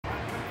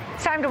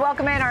It's time to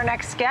welcome in our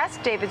next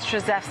guest. David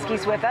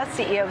Strazewski's with us,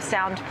 CEO of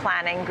Sound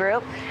Planning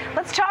Group.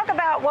 Let's talk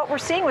about what we're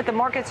seeing with the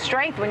market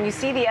strength. When you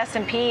see the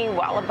S&P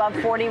well above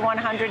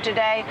 4,100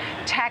 today,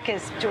 tech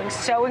is doing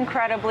so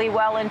incredibly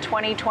well in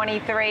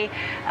 2023.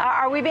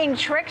 Are we being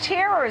tricked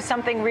here, or is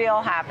something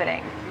real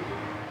happening?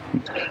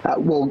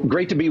 Well,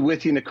 great to be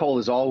with you, Nicole,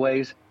 as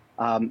always.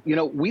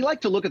 We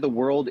like to look at the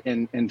world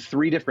in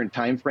three different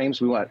time frames.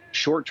 We want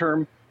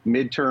short-term,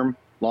 mid-term,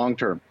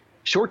 long-term.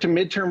 Short to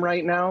midterm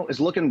right now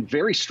is looking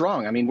very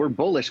strong. I mean, we're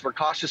bullish. We're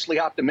cautiously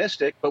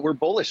optimistic, but we're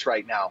bullish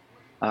right now.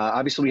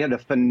 Obviously, we had a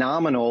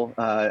phenomenal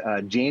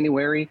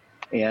January.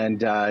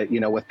 And,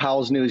 with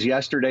Powell's news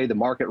yesterday, the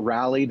market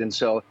rallied. And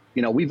so,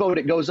 we vote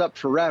it goes up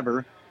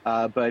forever.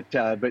 But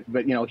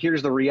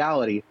here's the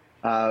reality.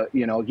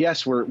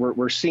 Yes,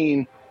 we're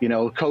seeing,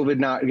 COVID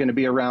not going to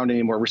be around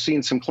anymore. We're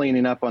seeing some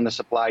cleaning up on the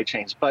supply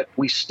chains. But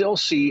we still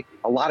see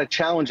a lot of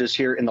challenges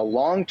here in the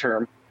long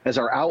term as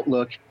our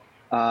outlook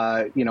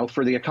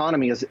for the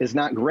economy is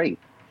not great.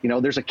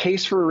 There's a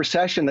case for a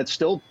recession that's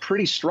still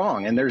pretty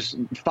strong. And there's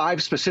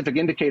 5 specific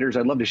indicators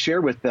I'd love to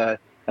share with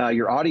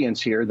your audience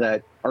here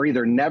that are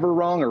either never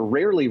wrong or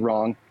rarely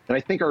wrong that I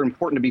think are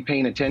important to be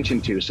paying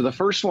attention to. So the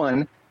first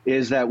one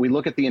is that we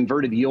look at the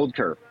inverted yield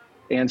curve.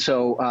 And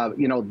so,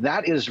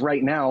 that is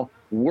right now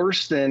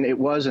worse than it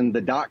was in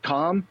the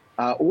 .com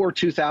or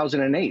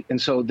 2008.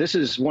 And so this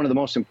is one of the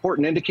most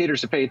important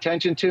indicators to pay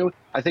attention to.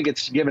 I think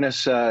it's given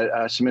us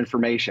some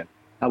information.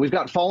 We've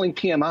got falling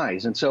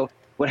PMIs. And so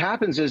what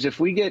happens is if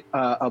we get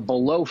a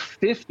below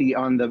 50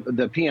 on the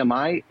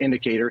PMI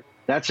indicator,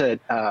 that's a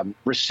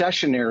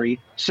recessionary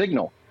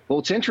signal. Well,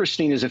 what's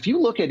interesting is if you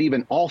look at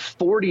even all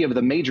 40 of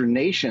the major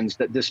nations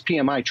that this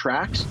PMI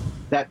tracks,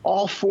 that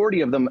all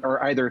 40 of them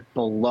are either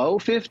below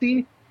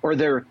 50 or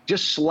they're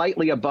just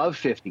slightly above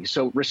 50.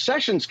 So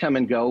recessions come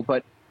and go,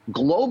 but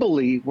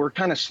globally, we're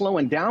kind of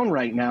slowing down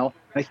right now.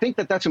 I think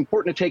that's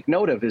important to take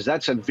note of, is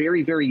that's a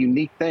very, very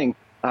unique thing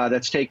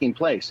that's taking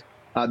place.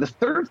 The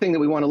third thing that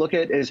we want to look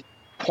at is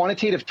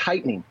quantitative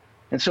tightening.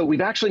 And so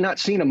we've actually not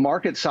seen a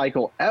market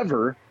cycle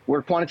ever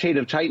where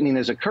quantitative tightening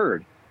has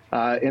occurred.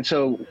 And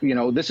so,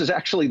 this is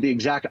actually the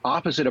exact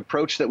opposite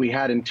approach that we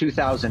had in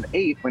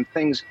 2008 when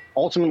things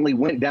ultimately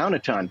went down a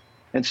ton.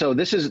 And so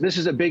this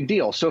is a big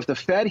deal. So if the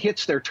Fed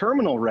hits their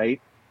terminal rate,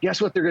 guess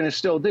what they're going to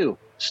still do?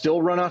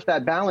 Still run off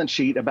that balance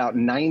sheet about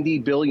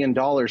 $90 billion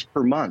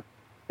per month.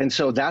 And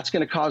so that's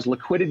going to cause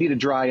liquidity to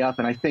dry up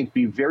and I think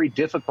be very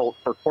difficult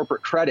for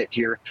corporate credit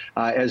here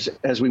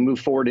as we move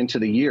forward into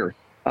the year.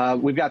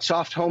 We've got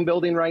soft home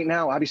building right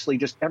now. Obviously,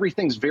 just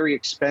everything's very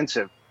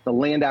expensive. The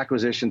land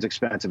acquisition's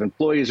expensive.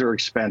 Employees are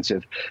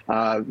expensive.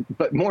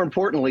 But more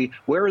importantly,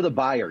 where are the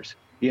buyers?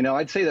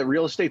 I'd say that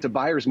real estate's a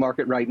buyer's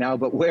market right now,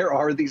 but where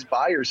are these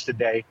buyers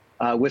today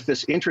with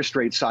this interest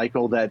rate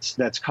cycle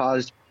that's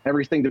caused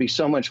everything to be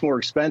so much more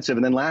expensive?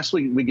 And then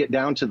lastly, we get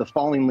down to the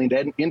falling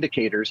lead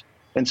indicators.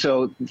 And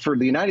so for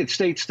the United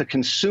States, the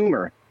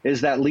consumer is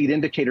that lead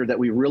indicator that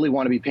we really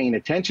want to be paying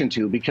attention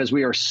to because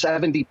we are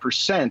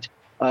 70%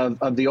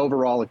 of the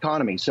overall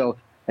economy. So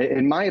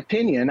in my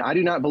opinion, I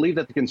do not believe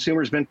that the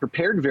consumer has been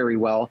prepared very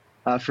well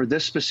for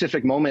this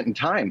specific moment in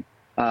time.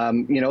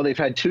 They've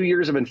had 2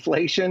 years of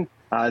inflation.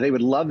 They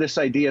would love this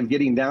idea of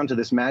getting down to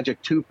this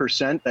magic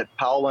 2% that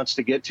Powell wants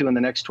to get to in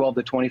the next 12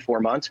 to 24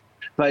 months.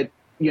 But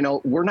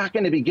we're not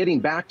going to be getting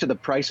back to the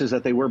prices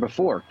that they were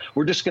before.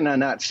 We're just going to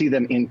not see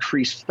them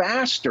increase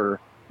faster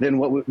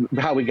than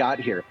how we got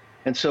here.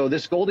 And so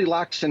this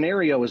Goldilocks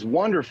scenario is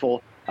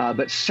wonderful,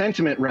 but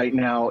sentiment right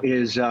now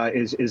is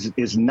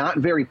not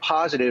very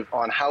positive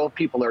on how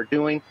people are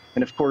doing.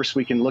 And of course,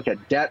 we can look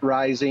at debt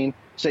rising,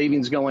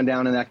 savings going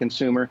down in that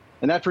consumer,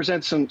 and that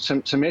presents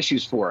some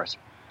issues for us.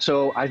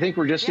 So I think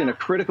we're just in a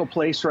critical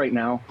place right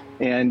now.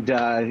 And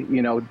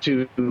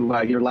to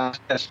your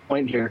last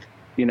point here.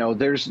 We're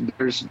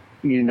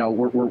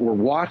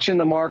watching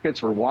the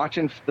markets, we're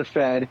watching the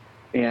Fed,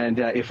 and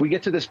if we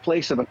get to this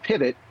place of a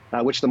pivot,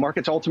 which the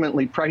market's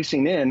ultimately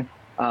pricing in,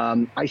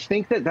 I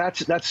think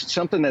that's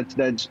something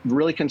that's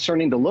really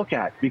concerning to look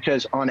at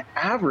because on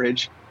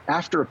average,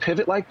 after a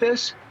pivot like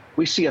this,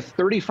 we see a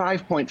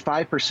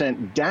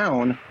 35.5%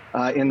 down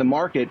in the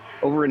market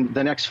over in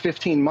the next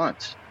 15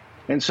 months.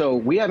 And so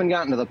we haven't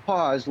gotten to the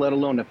pause, let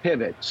alone the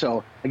pivot.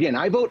 So again,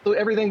 I vote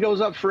everything goes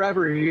up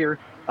forever here.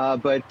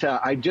 But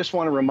I just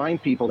want to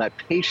remind people that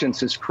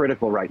patience is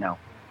critical right now.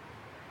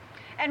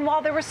 And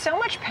while there was so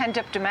much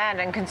pent-up demand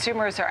and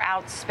consumers are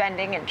out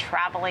spending and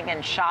traveling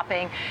and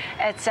shopping,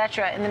 et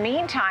cetera, in the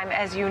meantime,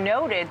 as you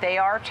noted, they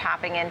are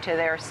tapping into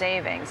their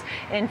savings.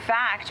 In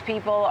fact,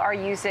 people are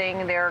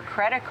using their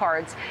credit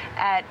cards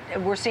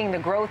we're seeing the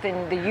growth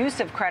in the use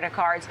of credit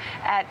cards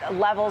at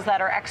levels that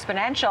are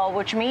exponential,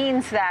 which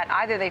means that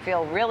either they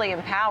feel really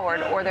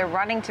empowered or they're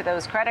running to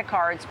those credit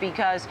cards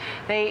because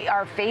they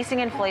are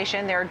facing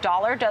inflation, their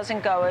dollar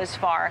doesn't go as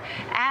far,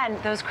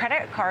 and those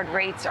credit card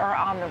rates are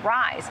on the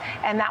rise.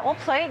 And that will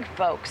plague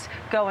folks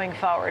going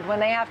forward when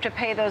they have to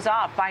pay those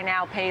off, buy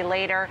now, pay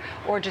later,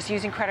 or just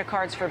using credit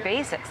cards for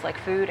basics like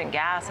food and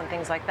gas and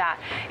things like that.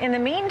 In the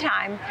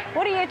meantime,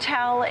 what do you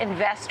tell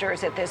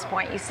investors at this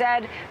point? You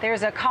said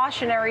there's a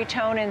cautionary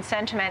tone and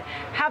sentiment.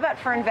 How about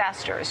for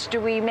investors?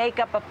 Do we make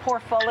up a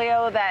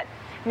portfolio that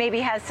maybe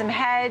has some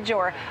hedge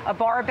or a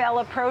barbell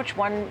approach,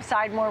 one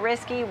side more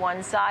risky,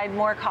 one side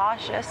more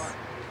cautious?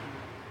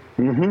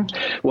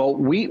 Well,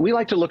 we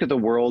like to look at the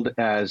world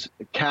as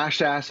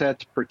cash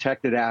assets,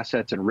 protected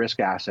assets, and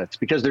risk assets,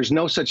 because there's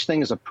no such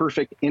thing as a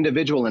perfect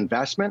individual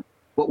investment.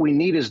 What we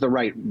need is the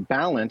right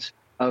balance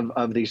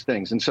of these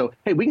things. And so,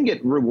 hey, we can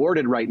get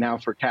rewarded right now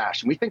for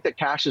cash. And we think that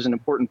cash is an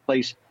important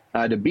place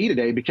to be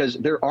today because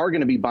there are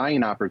going to be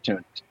buying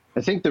opportunities.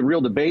 I think the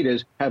real debate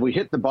is, have we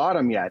hit the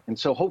bottom yet? And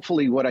so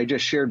hopefully what I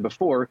just shared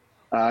before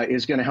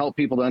is going to help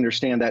people to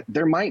understand that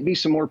there might be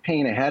some more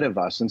pain ahead of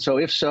us. And so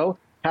if so,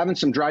 having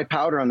some dry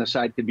powder on the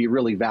side could be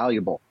really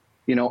valuable.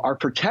 You know, our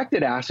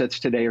protected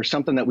assets today are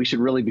something that we should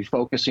really be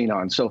focusing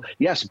on. So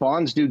yes,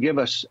 bonds do give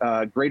us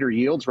greater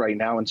yields right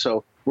now. And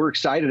so we're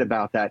excited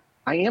about that.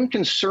 I am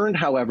concerned,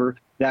 however,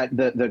 that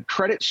the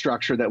credit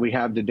structure that we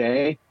have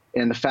today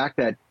and the fact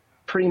that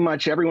pretty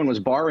much everyone was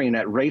borrowing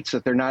at rates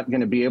that they're not going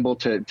to be able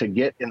to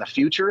get in the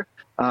future.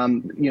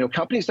 You know,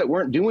 companies that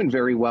weren't doing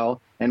very well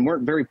and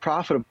weren't very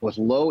profitable with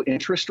low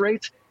interest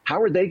rates, how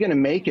are they going to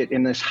make it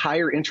in this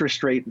higher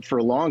interest rate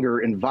for longer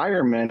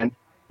environment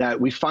that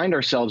we find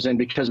ourselves in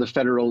because of the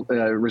Federal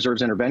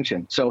Reserve's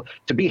intervention? So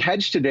to be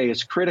hedged today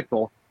is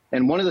critical.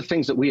 And one of the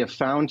things that we have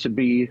found to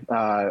be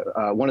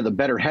one of the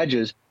better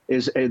hedges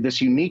is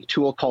this unique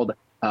tool called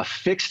a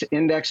fixed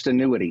indexed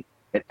annuity.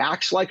 It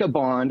acts like a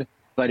bond,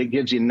 but it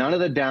gives you none of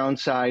the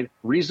downside,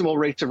 reasonable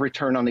rates of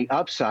return on the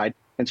upside.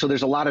 And so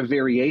there's a lot of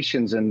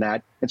variations in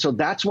that. And so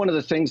that's one of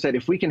the things that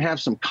if we can have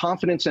some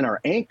confidence in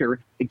our anchor,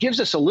 it gives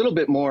us a little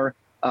bit more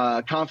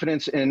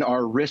confidence in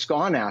our risk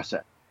on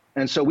asset.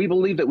 And so we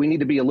believe that we need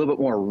to be a little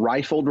bit more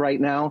rifled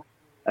right now,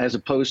 as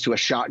opposed to a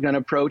shotgun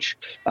approach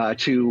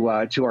to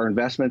our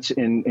investments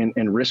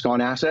in risk on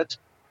assets.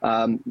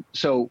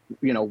 So,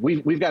 you know,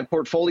 we've got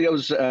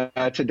portfolios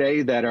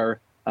today that are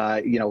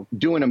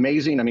doing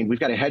amazing. I mean, we've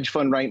got a hedge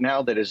fund right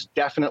now that is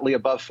definitely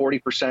above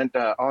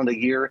 40% on the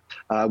year,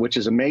 which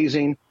is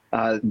amazing,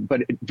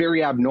 but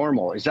very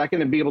abnormal. Is that going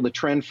to be able to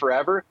trend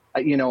forever?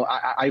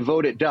 I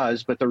vote it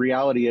does, but the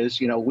reality is,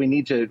 we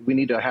need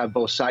to have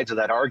both sides of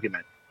that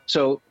argument.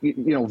 So,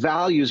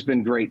 value's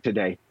been great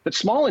today, but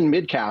small and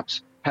mid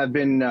caps have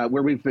been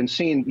where we've been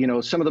seeing,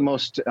 some of the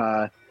most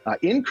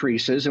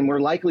increases, and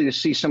we're likely to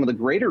see some of the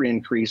greater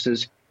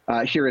increases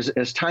here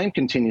as time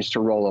continues to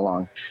roll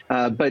along.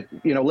 But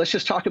let's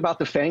just talk about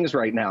the FANGs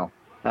right now.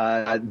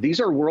 These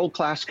are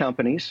world-class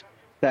companies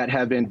that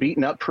have been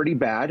beaten up pretty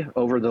bad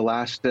over the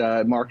last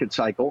market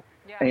cycle.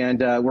 Yeah.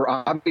 And we're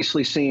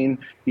obviously seeing,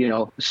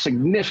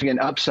 significant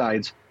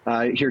upsides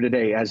here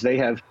today as they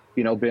have,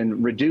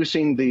 been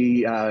reducing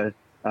the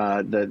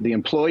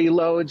employee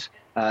loads,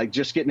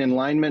 just getting in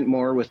alignment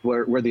more with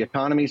where the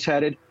economy's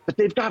headed. But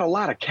they've got a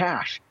lot of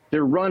cash.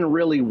 They're run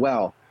really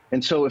well.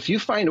 And so if you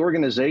find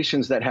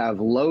organizations that have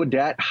low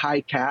debt,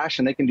 high cash,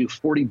 and they can do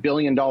 $40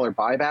 billion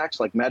buybacks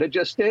like Meta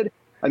just did,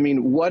 I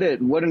mean, what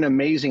an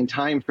amazing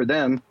time for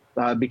them,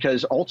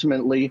 because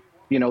ultimately,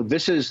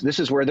 this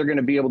is where they're going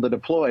to be able to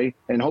deploy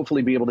and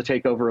hopefully be able to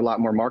take over a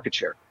lot more market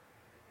share.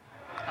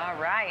 All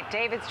right,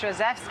 David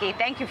Strzewski,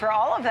 thank you for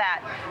all of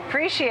that.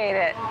 Appreciate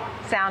it.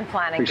 Sound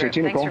Planning Appreciate Group.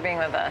 You, Nicole. Thanks for being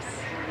with us.